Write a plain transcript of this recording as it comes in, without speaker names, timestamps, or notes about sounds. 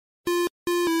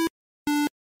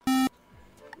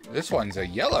This one's a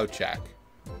yellow check.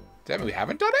 Damn it, we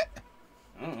haven't done it?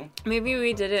 I don't know. Maybe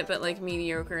we did it, but like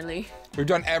mediocrely. We've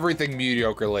done everything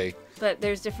mediocrely. But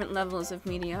there's different levels of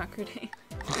mediocrity.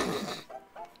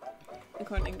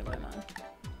 According to my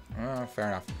mom. Fair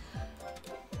enough.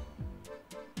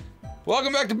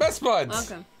 Welcome back to Best Spuds.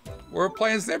 Welcome. We're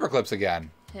playing Snipperclips again.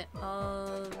 Hit all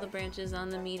the branches on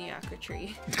the mediocre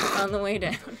tree on the way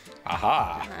down.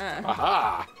 Aha.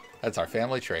 Aha. That's our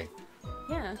family tree.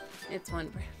 Yeah, it's one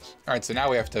branch. All right, so now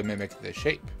we have to mimic the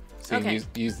shape. So you Okay.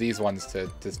 can use these ones to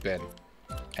spin.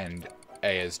 And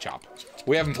A is chop.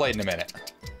 We haven't played in a minute.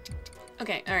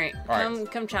 Okay, all right. All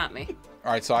right. Come chop me.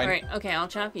 All right, so All right, okay, I'll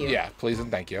chop you. Yeah, please and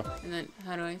thank you. And then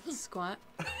how do I squat?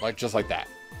 Like just like that.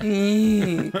 All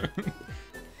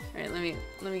right, let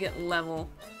me get level.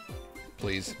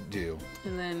 Please do.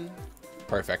 And then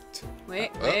Perfect.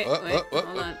 wait, Hold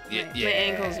hold on. Yeah, My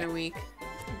ankles are weak.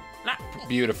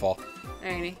 Beautiful.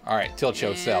 Alrighty. All right, tilt show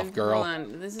And self, girl. Hold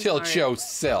on. This is Tilt hard. show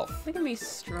self. Look at me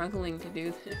struggling to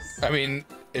do this. I mean,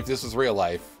 if this was real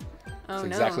life, Oh that's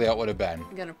exactly no. how it would have been.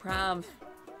 I got a prob.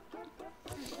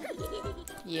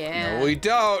 Yeah. No, we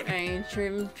don't. Alright,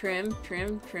 trim.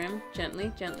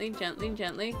 Gently,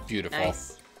 gently. Beautiful.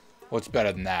 Nice. What's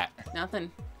better than that?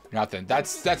 Nothing. Nothing.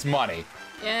 That's money.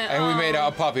 Yeah. And we made aw.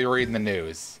 a puppy reading the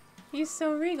news. He's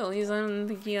so regal. He's on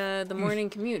the morning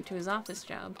commute to his office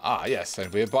job. Ah, yes.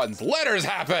 And we have buttons. Letters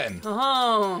happen.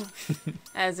 Oh,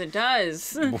 as it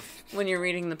does when you're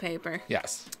reading the paper.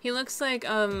 Yes. He looks like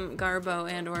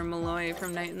Garbo and or Malloy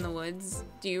from Night in the Woods.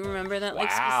 Do you remember that like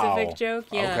Wow. specific joke?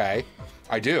 Yeah. Okay.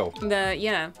 I do.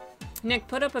 Nick,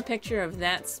 put up a picture of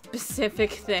that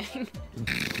specific thing.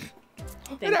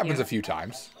 It happens a few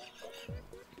times.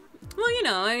 Well, you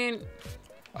know, I mean.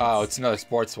 Oh, it's another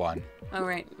sports one. All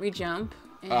right, we jump.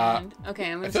 And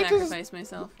okay, I'm gonna I think this is- sacrifice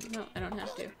myself. No, I don't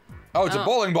have to. Oh, it's a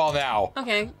bowling ball now.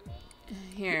 Okay.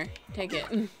 Here, take it.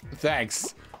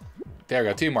 Thanks. There we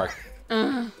go. Teamwork.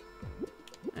 All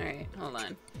right, hold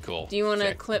on. Cool. Do you want to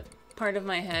Sick. clip part of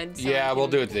my head? So Yeah, I we'll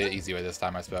can- do it the easy way this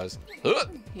time, I suppose.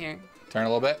 Here. Turn a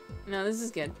little bit. No, this is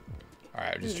good. All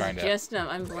right, I'm This just trying is to just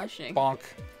I'm blushing. bonk.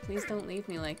 Please don't leave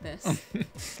me like this.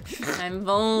 I'm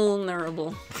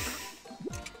vulnerable.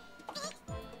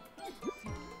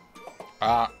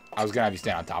 I was gonna have you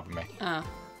stand on top of me. Oh,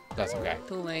 That's okay.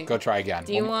 too late. Go try again.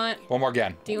 Do you one want? more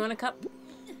again? Do you want a cup?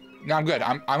 No, I'm good.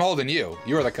 I'm holding you.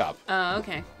 You are the cup. Oh,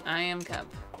 okay. I am cup.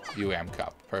 You am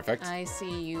cup. Perfect.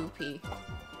 ICUP.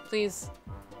 Please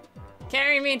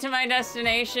carry me to my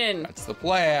destination. That's the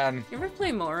plan. You ever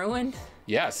play Morrowind?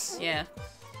 Yes. Yeah.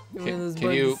 Can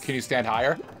you stand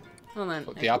higher? Hold on.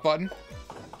 The up button.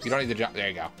 You don't need to jump. There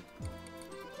you go.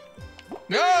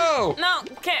 No. No.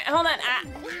 Okay. Hold on.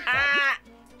 Ah.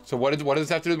 So what does this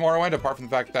have to do with Morrowind, apart from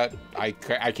the fact that I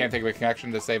can't think of a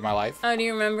connection to save my life? Oh, do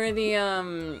you remember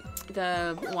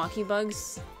the walkie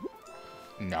bugs?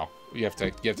 No. You have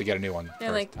to get a new one They're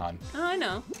first, like, hon. oh, I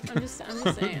know. I'm just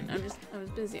saying. I was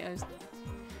busy.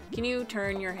 Can you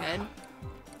turn your head?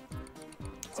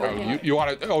 So Oh, you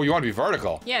want to be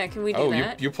vertical? Yeah, can we do Oh,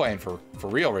 that? you playing for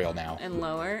real now? And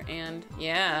lower and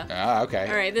yeah. Ah, okay.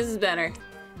 All right, this is better.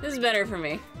 This is better for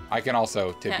me. I can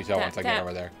also tippy Tap, toe tap, once I get tap.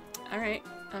 over there. All right,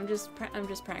 I'm just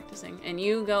practicing. And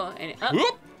you go and up.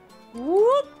 Whoop!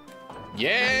 Whoop.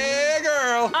 Yeah,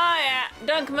 girl. Oh yeah,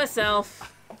 dunk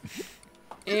myself.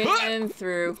 In and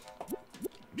through.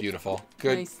 Beautiful.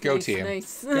 Good. Nice, Go nice, team.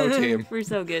 Nice. Go team. We're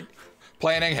so good.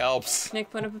 Planning helps. Nick,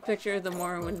 put up a picture of the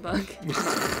Morrowind bug.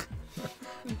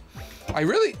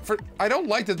 I don't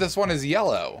like that this one is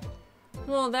yellow.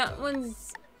 Well, that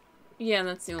one's. Yeah,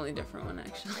 that's the only different one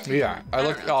actually. Yeah, I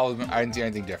looked at know. all of them. I didn't see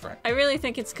anything different. I really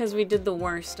think it's because we did the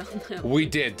worst on them. We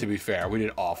did, to be fair. We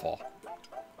did awful.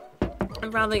 I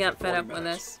probably got fed up with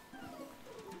this.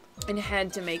 And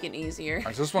had to make it easier. All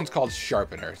right, so this one's called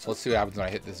Sharpener. So let's see what happens when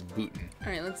I hit this button.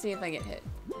 Alright, let's see if I get hit.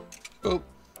 Boop.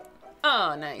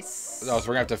 Oh, nice. Oh, so we're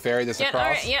gonna have to ferry this Yeah, across.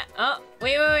 alright, yeah. Oh,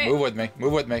 wait. Move with me.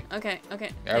 Move with me. Okay.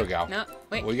 There we go. No,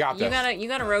 wait. We got this. You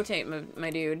gotta rotate, my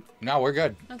dude. No, we're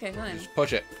good. Okay, fine. Just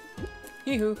push it.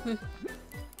 Yoo-hoo.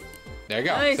 There you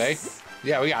go. Nice. See?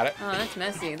 Yeah, we got it. Oh, that's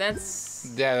messy.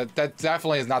 That's... Yeah, that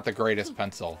definitely is not the greatest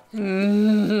pencil. It's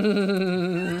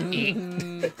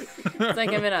like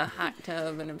I'm in a hot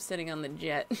tub and I'm sitting on the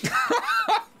jet.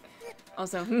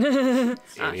 Also...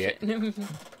 Ah, Idiot. shit.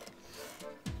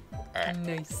 Alright.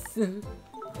 Nice.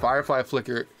 Firefly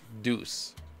Flicker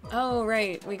Deuce. Oh,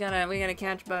 right. We gotta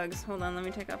catch bugs. Hold on, let me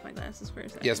take off my glasses for a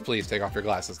second. Yes, please take off your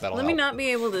glasses. That'll Let help. me not be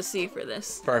able to see for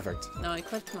this. Perfect. No, I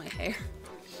clipped my hair.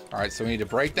 All right, so we need to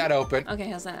break that open. Okay,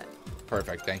 how's that?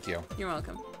 Perfect. Thank you. You're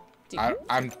welcome. I'm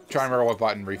trying to remember what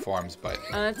button reforms, but...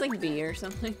 it's like B or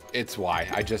something. It's Y.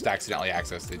 I just accidentally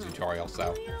accessed the tutorial,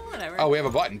 so... Yeah, whatever. Oh, we have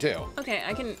a button, too. Okay,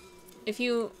 I can...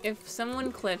 If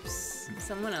someone clips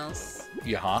someone else...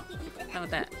 Yeah, huh? How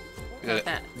about that? How about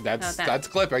that? That's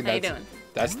clipping. How you doing?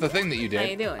 That's the thing that you did. How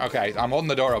you doing? Okay, I'm holding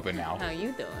the door open now. How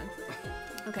you doing?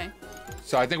 Okay.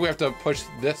 So I think we have to push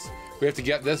this. We have to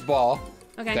get this ball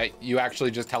that you actually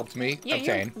just helped me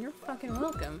obtain. You're fucking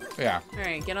welcome. Yeah. All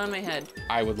right, get on my head.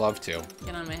 I would love to.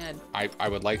 Get on my head. I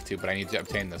would like to, but I need to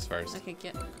obtain this first. Okay,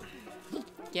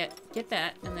 get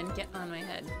that, and then get on my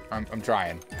head. I'm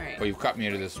trying. All right. But you've cut me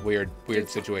into this weird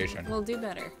situation. We'll do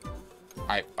better.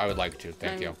 I would like to.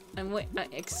 Thank you.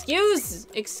 Excuse.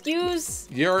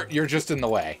 You're just in the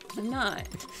way. I'm not.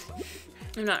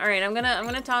 All right, I'm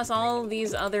gonna toss all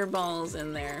these other balls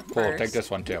in there. Cool. First. Take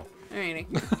this one too. Alrighty.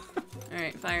 All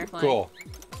right, firefly. Cool.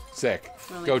 Sick.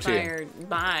 Well, Go team.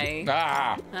 Bye.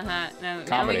 Ah.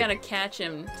 Now we gotta catch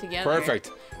him together.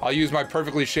 Perfect. I'll use my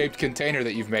perfectly shaped container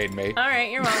that you've made me. All right,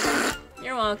 you're welcome.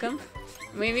 You're welcome.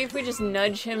 Maybe if we just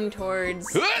nudge him towards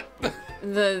the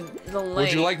light.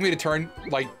 Would you like me to turn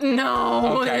like?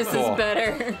 No. Okay, this cool. is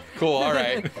better. Cool. All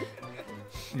right.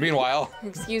 Meanwhile.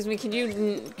 Excuse me. Could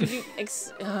you?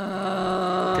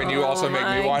 Can you also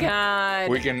make me one? God.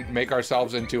 We can make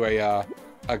ourselves into a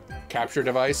capture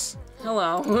device.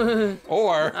 Hello.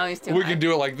 Or we high. can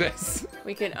do it like this.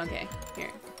 We could. Okay. Here.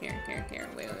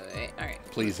 Wait. All right.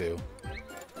 Please do.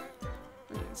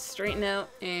 Straighten out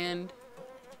and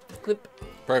clip.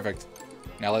 Perfect.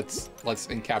 Now let's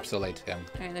encapsulate him.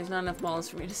 All right. There's not enough balls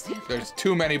for me to stand. There's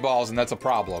too many balls, and that's a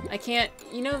problem. I can't.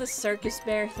 You know the circus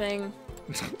bear thing?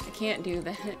 I can't do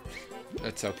that.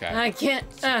 It's okay. I can't.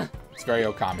 It's very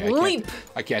Okami. Leap.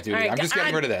 I can't do All that. right, I'm just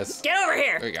getting rid of this. Get over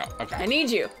here. There we go. Okay. I need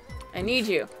you. Can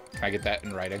I get that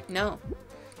in writing? No.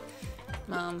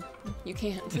 Mom, you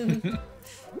can't.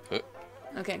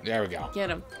 Okay. There we go. Get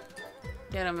him.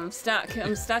 I'm stuck.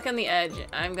 I'm stuck on the edge.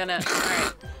 I'm gonna. All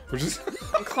right. We're just.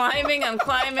 I'm climbing.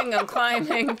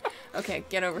 Okay,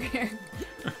 get over here.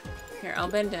 Here, I'll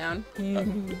bend down.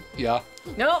 Yeah.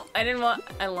 Nope, I didn't want.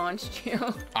 I launched you.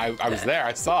 I was there.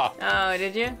 I saw. Oh,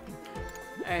 did you?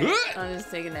 All right. I'll just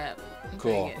take a nap.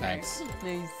 Cool. Thanks.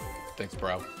 Nice. Thanks,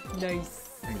 bro. Nice.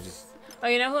 Let me just. Oh,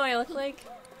 you know who I look like?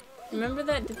 Remember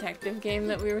that detective game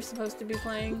that we were supposed to be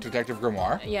playing? Detective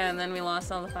Grimoire? Yeah, and then we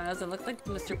lost all the files. It looked like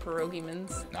Mr.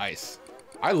 Pierogiemans. Nice.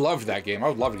 I loved that game. I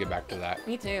would love to get back to that.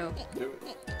 Me too.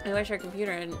 I wish our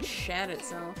computer hadn't shat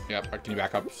itself. Yep. Can you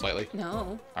back up slightly?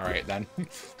 No. All right, then.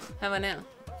 How about now?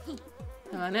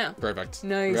 Perfect.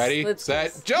 Nice. Ready,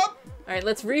 set, jump! All right,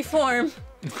 let's reform.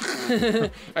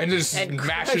 And just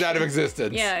mash it out of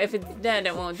existence. Yeah, if it's dead,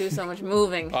 it won't do so much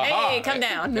moving. Aha. Hey, come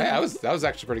down. Yeah, that was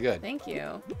actually pretty good. Thank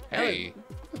you. Hey,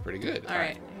 that was pretty good. All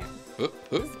right.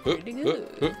 Pretty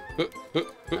good.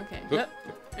 Okay. Right,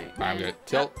 I'm gonna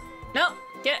tilt. No,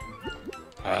 get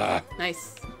it.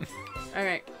 Nice. All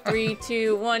right, 3,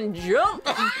 2, 1, jump.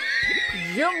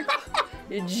 Jump.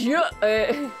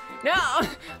 No!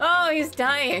 Oh, he's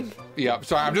dying. Yep.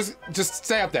 So I'm just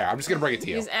stay up there. I'm just gonna bring it to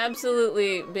you. He's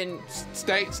absolutely been.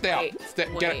 Stay up.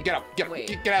 Get up. Get out of the way.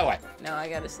 No,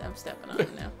 I'm stepping on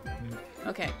him now.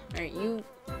 Okay. All right, you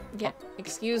get.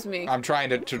 Excuse me. I'm trying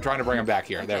to bring him back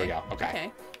here. Okay. There we go.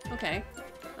 Okay.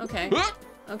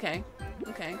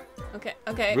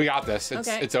 Okay. We got this.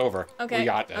 It's over. Okay. We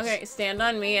got this. Okay, stand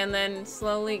on me and then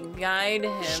slowly guide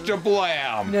him.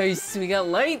 Shablam! Nice. We got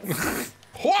lights.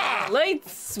 Wah!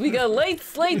 Lights! We got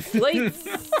lights!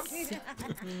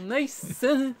 Nice.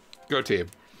 Go team.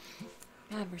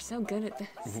 God, we're so good at this.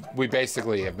 We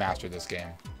basically have mastered this game.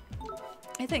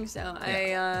 I think so.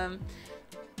 Yeah.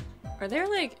 Are there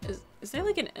like, is there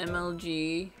like an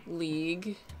MLG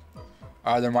league?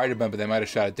 There might have been, but they might have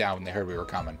shut it down when they heard we were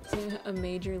coming. A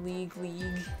major league?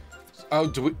 Oh,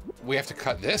 do we have to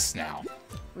cut this now?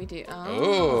 We do.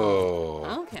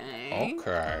 Oh. Okay.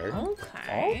 Okay. All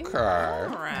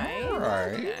right.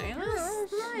 Okay,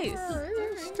 that's nice.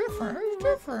 It's different.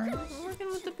 We're working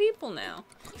with the people now.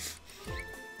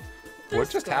 What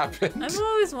just happened? I've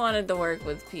always wanted to work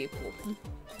with people.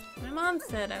 My mom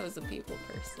said I was a people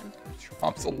person. Your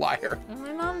mom's a liar. Well,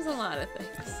 my mom's a lot of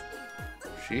things.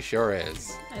 She sure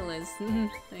is. Hi, Liz. How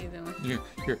you doing?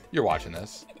 You're watching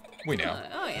this. We know.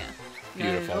 Oh yeah.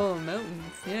 Beautiful. Oh,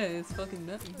 mountains. Yeah, it's fucking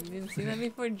mountains. You didn't see that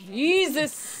before?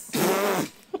 Jesus!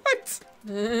 What?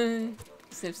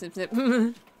 Snip.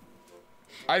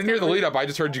 I didn't hear the lead up. I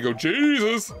just heard you go,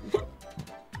 Jesus!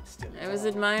 I was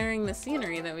admiring the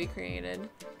scenery that we created.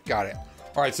 Got it.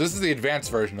 All right, so this is the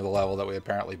advanced version of the level that we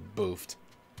apparently boofed.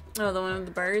 Oh, the one with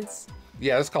the birds?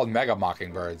 Yeah, it's called Mega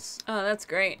Mockingbirds. Oh, that's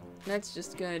great. That's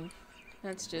just good.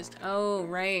 That's just, oh,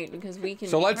 right, because we can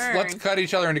So let's turn. cut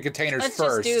each other into containers Let's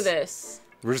first. just do this.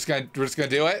 We're just gonna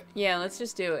do it? Yeah, let's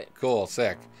just do it. Cool,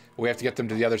 sick. We have to get them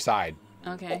to the other side.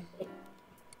 Okay. So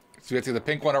we have to get the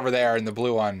pink one over there and the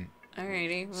blue one.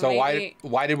 Alrighty. Well, So maybe...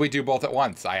 why did we do both at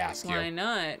once, I ask you? Why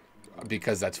not?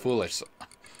 Because that's foolish.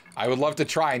 I would love to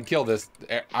try and kill this.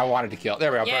 I wanted to kill.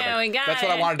 There we go. Yeah, perfect. we got That's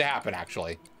what I it. wanted to happen,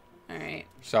 actually. Alright.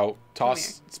 So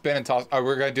toss, spin, and toss. Oh,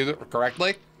 we're gonna do it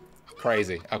correctly.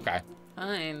 Crazy. Okay.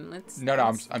 Fine. Let's. No,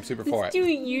 I'm super for it. Let's do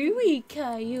it your way,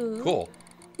 Kyle. Cool.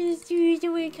 Let's do it the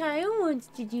way Kyle wants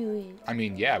to do it. I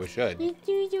mean, yeah, we should. Let's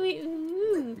do it the way.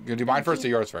 Ooh. You gonna do mine first or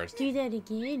yours first? Do that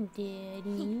again,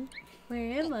 Daddy.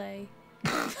 Where am I?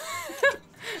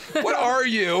 What are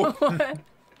you?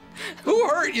 Who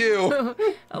hurt you?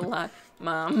 A lot.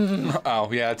 Mom.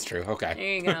 Oh, yeah, that's true. Okay.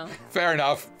 There you go. Fair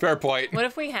enough. Fair point. What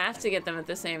if we have to get them at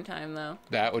the same time, though?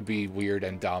 That would be weird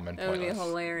and dumb and That would pointless. be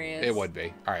hilarious. It would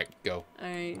be. All right, go.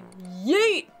 Alright.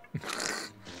 Yeet!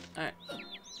 Alright.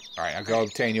 All right, I'll go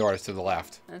obtain yours to the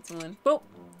left. That's one. Boop!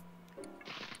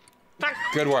 Fuck!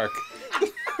 Good work.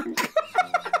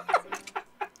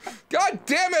 God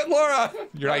damn it, Laura!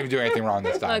 You're not even doing anything wrong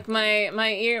this time. Look,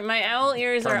 my owl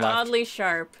ears Turn are left. oddly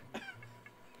sharp.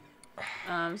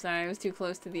 I'm sorry, I was too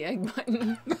close to the egg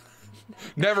button.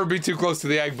 Never be too close to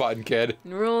the egg button, kid.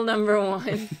 Rule number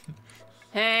 1.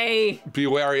 Hey! Be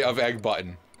wary of egg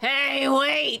button. Hey,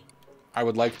 wait! I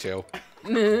would like to.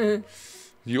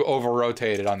 You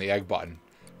over-rotated on the egg button.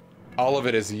 All of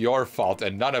it is your fault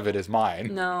and none of it is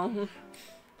mine. No.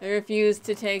 I refuse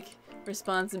to take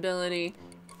responsibility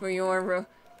for your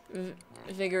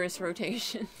vigorous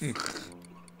rotation.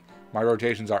 My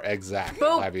rotations are exact, Boop.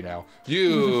 I'll have you know.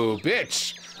 You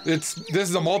bitch! This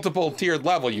is a multiple tiered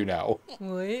level, you know.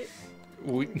 What?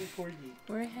 We,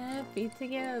 We're happy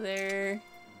together.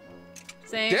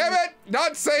 Same. damn it!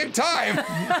 Not same time!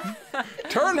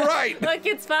 Turn right! Look,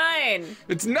 it's fine.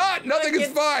 It's not! Nothing Look, is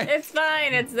fine! It's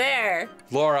fine. It's there.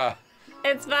 Laura,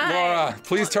 It's fine. Laura,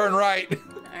 please turn right.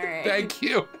 All right. Thank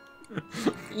you.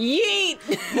 Yeet.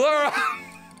 Laura!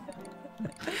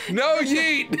 No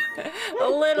yeet! A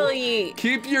little yeet.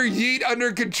 Keep your yeet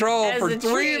under control As for a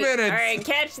 3 treat. minutes. All right,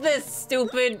 catch this,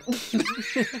 stupid.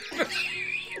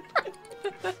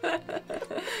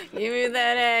 Give me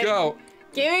that egg. Go.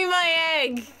 Give me my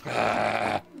egg.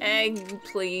 Ah, Egg,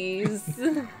 please.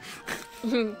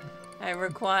 I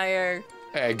require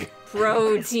egg.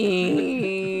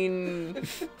 protein.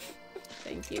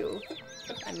 Thank you.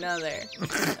 Another.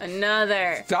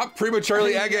 Another. Stop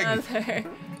prematurely egging. Another.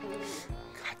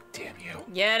 God damn you.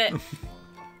 Get it.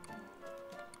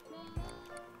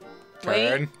 Turn.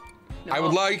 Wait. No. I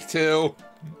would like to.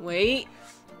 Wait.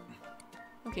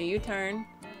 Okay, you turn.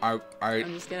 I'm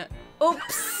just gonna.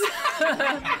 Oops.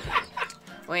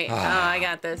 Wait. Oh, I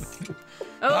got this.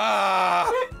 Oh.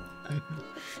 Ah!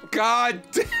 God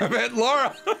damn it,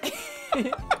 Laura!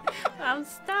 I'm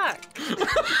stuck.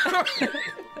 How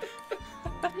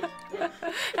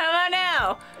about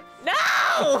now?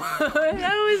 No!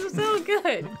 That was so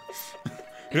good.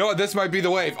 You know what? This might be the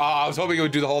wave. Oh, I was hoping it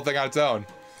would do the whole thing on its own.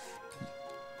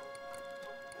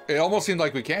 It almost seemed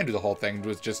like we can do the whole thing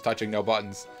with just touching no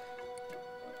buttons.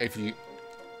 If you...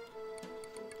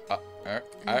 all right.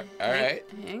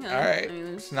 Hang on. All right. I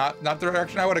mean, It's not the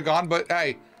direction I would have gone, but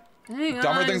hey, hang on.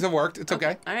 dumber things have worked. It's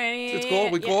okay. All right. It's cool.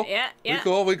 We cool. Yeah. We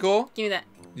cool. We cool. Give me that.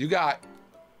 You got.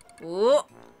 Ooh.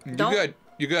 You Don't. good.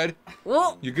 You good.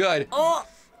 Ooh. You good. Oh.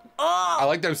 Oh. I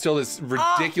like that I'm still this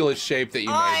ridiculous shape that you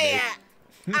made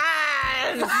me.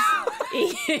 Ah.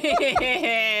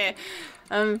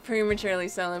 I'm prematurely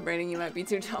celebrating. You might be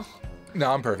too tall.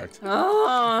 No, I'm perfect.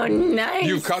 Oh, nice.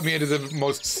 You've cut me into the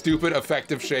most stupid,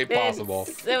 effective shape possible.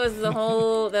 That was the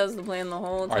plan the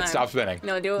whole time. All right, stop spinning.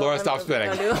 No, do it. Laura, while stop I'm- spinning.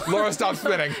 No, do it. Laura, stop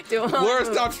spinning. Do it while Laura,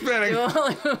 I'm stop moving. spinning. Do it while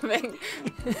I'm moving.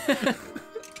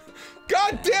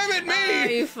 God damn it, Oh,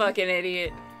 me! you fucking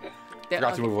idiot.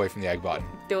 Forgot to move away from the egg button.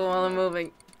 Do it while I'm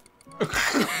moving.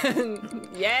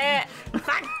 Yeah.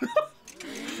 Fuck.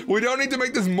 We don't need to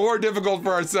make this more difficult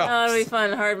for ourselves. Oh, it'll be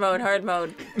fun. Hard mode. Hard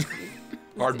mode.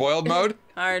 Hard-boiled mode?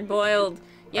 Hard boiled.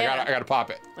 Yeah. I gotta pop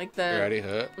it. Like the. You ready?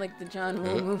 Huh? Like the John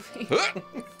Woo movie. Huh?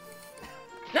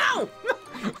 No.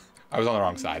 I was on the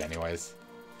wrong side anyways.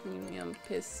 I'm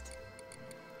pissed.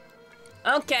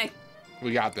 Okay.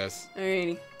 We got this.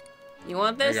 Alrighty. You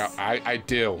want There this? you go. I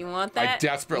do. You want that? I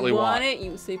desperately you want it.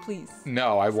 You say please.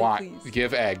 No, I want. please.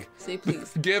 Give egg. Say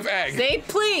please. Give egg. Say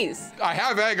please. I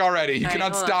have egg already. You All right,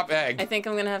 cannot hold on. stop egg. I think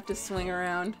I'm gonna have to swing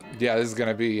around. Yeah, this is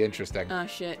gonna be interesting. Oh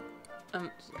shit. I'm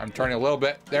turning a little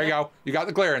bit. There you go. You got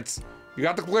the clearance. You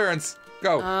got the clearance.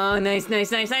 Go. Oh, nice.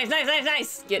 Give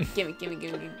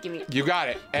me. You got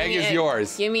it. Egg is egg.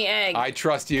 yours. Give me egg. I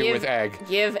trust you with egg.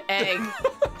 Give egg.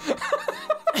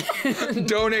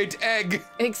 Donate egg.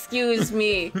 Excuse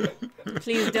me.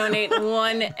 Please donate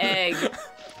 1 egg.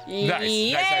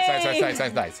 Nice.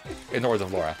 In the words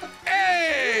of Laura.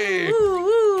 Hey!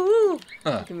 Woo.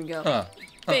 Here we go.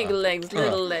 Big legs,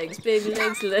 little legs, big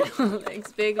legs, little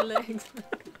legs, big legs.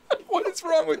 What is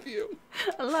wrong with you?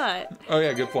 A lot. Oh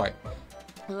yeah, good point.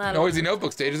 A lot. Noisy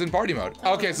notebook stage is in party mode.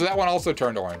 Okay, so that one also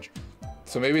turned orange.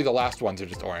 So maybe the last ones are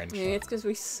just orange. Maybe it's because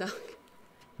we suck.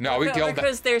 No, we killed that.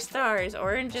 Because they're stars.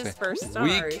 Orange is for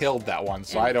stars. We killed that one,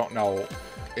 so I don't know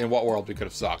in what world we could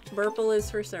have sucked. Purple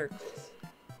is for circles.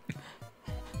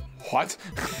 What?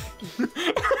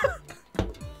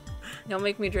 Don't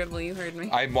make me dribble, you heard me.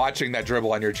 I'm watching that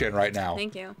dribble on your chin right now.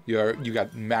 Thank you. You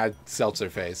got mad seltzer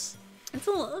face. It's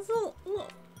a little.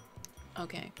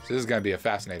 Okay. So this is gonna be a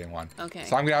fascinating one. Okay.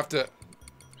 So I'm gonna have to.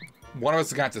 One of us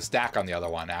is gonna have to stack on the other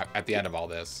one at the end of all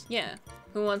this. Yeah.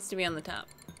 Who wants to be on the top?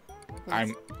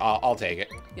 I'll take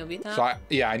it. You'll be top. So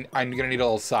I'm gonna need a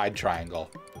little side triangle.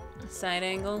 Side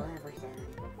angle.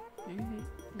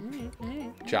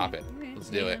 Chop it. Let's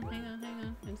do it. Hang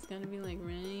on. It's gonna be like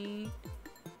right.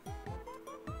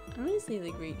 I'm gonna say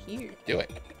like right here. Do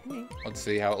it. Okay. Let's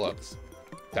see how it looks.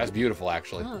 That's beautiful,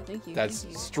 actually. Oh, thank you. That's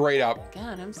thank you. straight up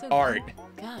God, I'm so art. good.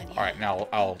 God, yeah. All right, now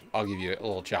I'll give you a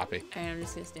little choppy. Alright, I'm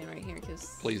just gonna stand right here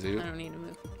because Please do. I don't need to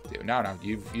move. No,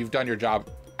 you've done your job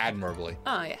admirably.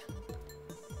 Oh yeah.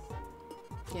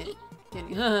 Get it.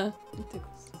 It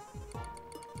tickles.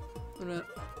 What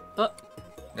up?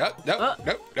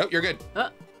 Nope, you're good.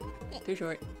 Too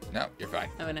short. No, you're fine.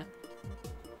 How about now?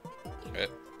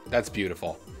 That's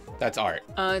beautiful. That's art.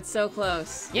 Oh, it's so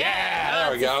close. Yeah,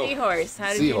 there we it's go. A seahorse.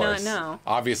 How did you not know?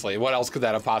 Obviously. What else could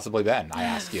that have possibly been? I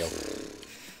ask you.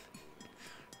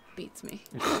 Beats me.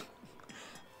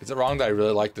 Is it wrong that I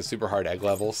really like the super hard egg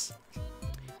levels?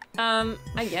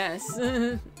 I guess.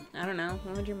 I don't know.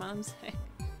 What would your mom say?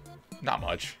 Not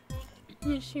much.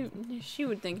 Yeah, she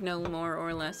would think no more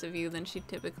or less of you than she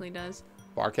typically does.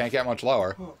 Bar can't get much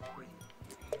lower.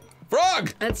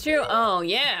 Frog! That's true. Oh,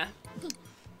 yeah.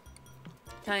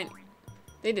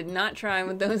 They did not try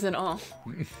with those at all.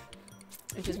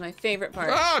 Which is my favorite part.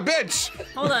 Ah, bitch!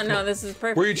 Hold on, no, this is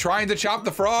perfect. Were you trying to chop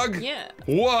the frog? Yeah.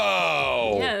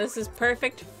 Whoa! Yeah, this is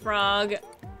perfect frog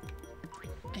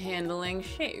handling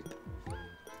shape.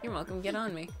 You're welcome, get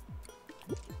on me.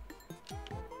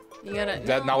 You gotta... Is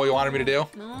that not what you wanted me to do?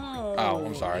 No. Oh,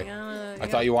 I'm sorry. I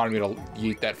thought you wanted me to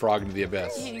yeet that frog into the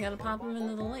abyss. Yeah, you gotta pop him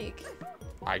into the lake.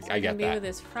 I So get be that. with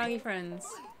his froggy friends.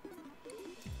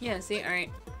 Yeah, see?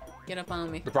 Alright. Get up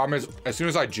on me. The problem is, as soon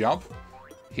as I jump,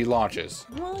 he launches.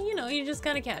 Well, you know, you just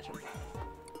gotta catch him.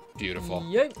 Beautiful.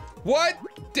 Yep. What?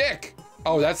 Dick!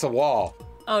 Oh, that's a wall.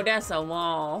 Oh, that's a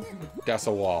wall. That's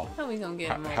a wall. How we gonna get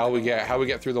him How we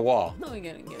get through the wall? How we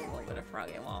gonna get a little bit of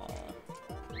froggy wall?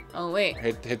 Oh, wait.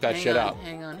 Hit that shit up.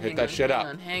 Hang on. Hit that shit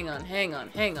up. Hang on.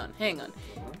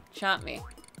 Chop me.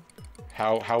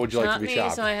 How would you like to be Chop me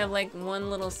chopped? so I have like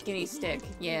one little skinny stick.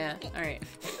 Yeah. All right.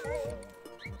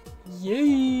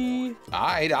 Yay!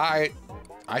 Alright.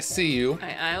 I see you.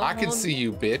 I can see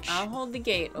you, bitch. I'll hold the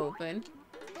gate open.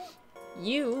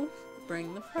 You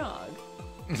bring the frog.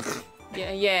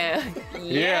 Yeah.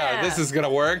 Yeah, this is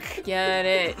gonna work. Get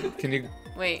it. Can you?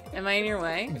 Wait, am I in your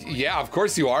way? Yeah, of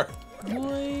course you are.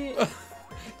 What?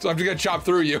 So I'm just gonna chop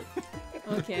through you.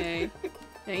 Okay.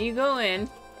 Now you go in.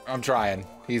 I'm trying.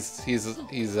 He's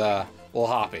a little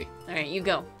hoppy. All right, you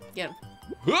go. Get him.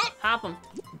 Hup! Hop him.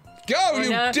 Go,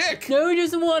 you dick! No, he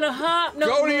doesn't want to hop no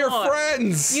more. Go to your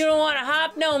friends. You don't want to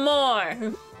hop no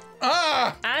more.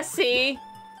 Ah! I see.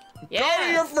 Yeah. Go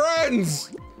to your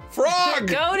friends. Frog.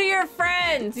 Go to your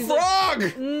friends. He's Frog.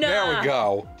 like, nah. There we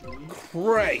go.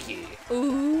 Crikey.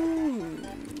 Ooh.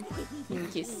 Give me a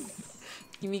kiss.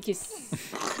 Give me a kiss.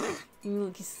 Give me a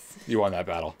little kiss. You won that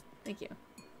battle. Thank you.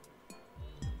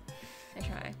 I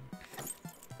try.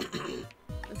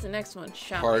 What's the next one?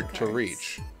 Shopping Hard to carts.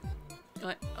 reach.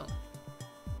 What? Oh.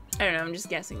 I don't know. I'm just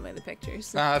guessing by the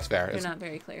pictures. Ah, that's fair. They're It's not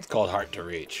very clear. called hard to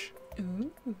reach.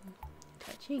 Ooh.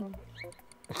 Touching.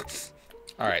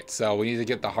 All right, so we need to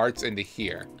get the hearts into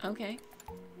here. Okay.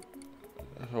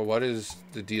 So what is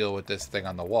the deal with this thing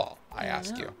on the wall? I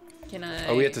ask you. Can I?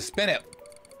 Oh, we have to spin it.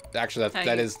 Actually,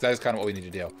 that is kind of what we need to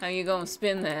do. How you gonna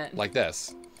spin that? Like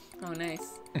this. Oh,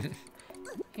 nice.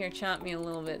 Here, chop me a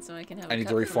little bit so I can have. I need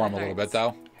to reform a little bit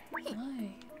though,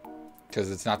 Why? because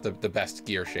it's not the best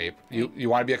gear shape. You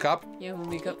want to be a cup? Yeah, we'll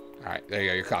make up. All right, there you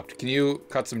go. You're cupped. Can you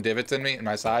cut some divots in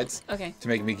my sides Okay. to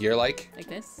make me gear-like? Like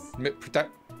this.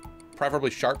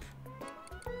 Preferably sharp.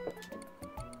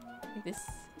 this.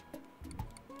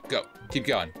 Go. Keep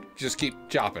going. Just keep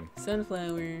chopping.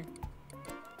 Sunflower.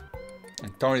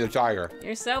 And Tony the Tiger.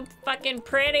 You're so fucking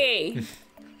pretty.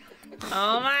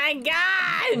 Oh my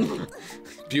god.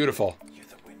 Beautiful.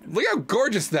 Look how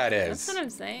gorgeous that is. That's what I'm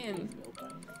saying.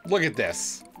 Look at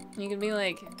this. You could be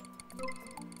like.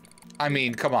 I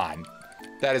mean, come on.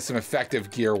 That is some effective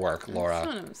gear work, Laura. That's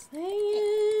what I'm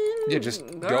saying. Yeah,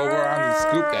 just go around and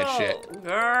scoop that shit.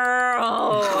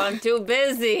 Girl, I'm too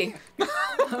busy.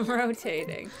 I'm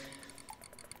rotating.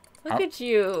 Look at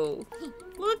you.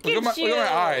 Look at you. Look at my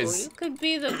eyes. You could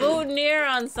be the boutonniere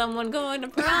on someone going to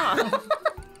prom.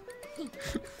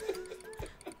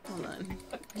 Hold on.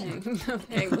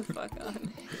 Hang the fuck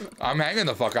on. I'm hanging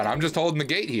the fuck on. I'm just holding the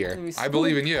gate here. I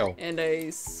believe in you. And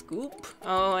I scoop.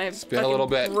 Oh, I spin a little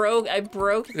bit. I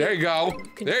broke. There you go.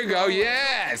 There you go.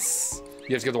 Yes.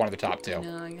 You have to get the one at the top too.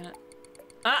 No, I gotta.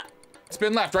 Ah.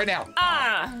 Spin left right now.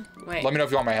 Ah. Wait. Let me know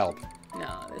if you want my help.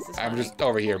 No, this is. I'm just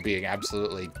over here being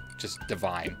absolutely just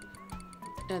divine.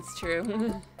 That's true.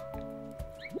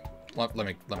 Let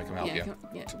me come help you.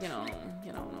 Get on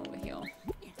over here.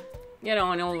 Get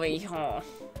on over here.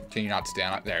 Can you not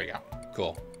stand up? There you go.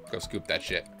 Cool. Go scoop that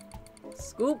shit.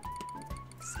 Scoop.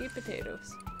 Sweet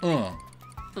potatoes. Alright.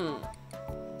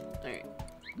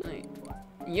 Alright.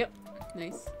 Yep.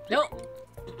 Nice. No.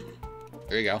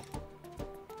 There you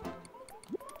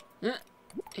go.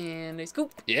 And I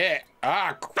scoop. Yeah.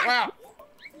 Ah, crap.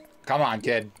 Come on,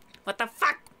 kid. What the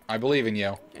fuck? I believe in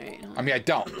you. Alright. I mean, I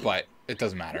don't, but it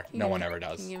doesn't matter. No one ever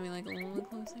does. Can you give me like a little bit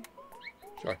closer?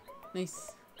 Sure.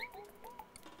 Nice.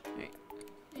 Alright.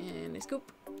 And I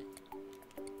scoop.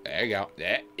 There you go.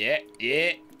 Yeah.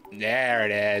 There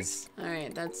it is.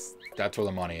 Alright, that's where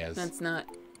the money is. It's not.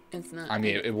 I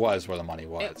mean, it was where the money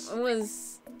was.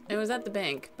 It was at the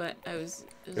bank, but it was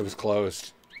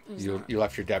closed. You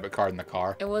left your debit card in the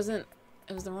car. It wasn't.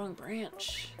 It was the wrong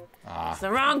branch. Ah. It's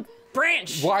the wrong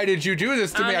branch. Why did you do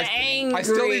this to me? I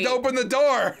still need to open the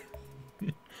door.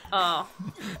 Oh.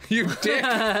 You dick.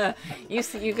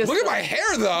 you could Look at my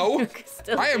hair, though.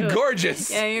 I am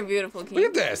gorgeous. Yeah, you're beautiful. Look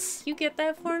at this. Can you get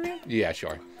that for me? Yeah,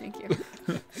 sure. Thank you.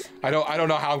 I don't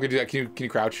know how I'm gonna do that. Can you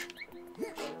crouch?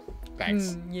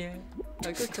 Thanks. Yeah.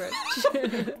 I could crouch.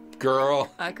 Girl.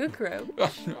 I could crouch.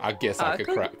 I guess I could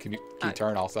crouch. Can you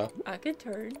turn also? I could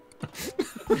turn.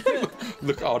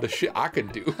 Look all the shit I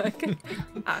could do.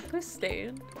 I could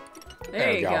stand.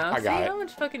 There you go. I got See it. how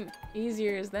much fucking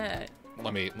easier is that?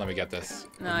 Let me get this.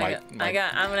 No, I'm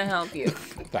gonna help you.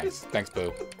 Thanks,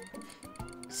 Boo.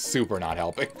 Super not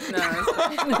helping. No, it's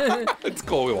fine. It's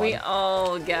cool. We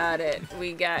all got it.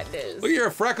 We got this. Look at your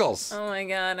freckles. Oh my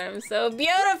god, I'm so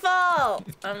beautiful.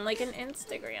 I'm like an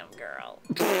Instagram girl.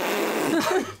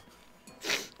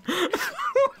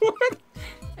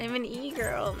 I'm an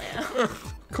e-girl now.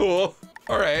 Cool.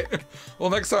 All right. Well,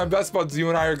 next time, Best Buds, you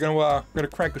and I are gonna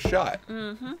crank a shot.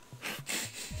 Mm-hmm.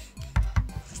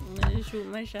 I'm gonna shoot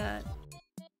my shot.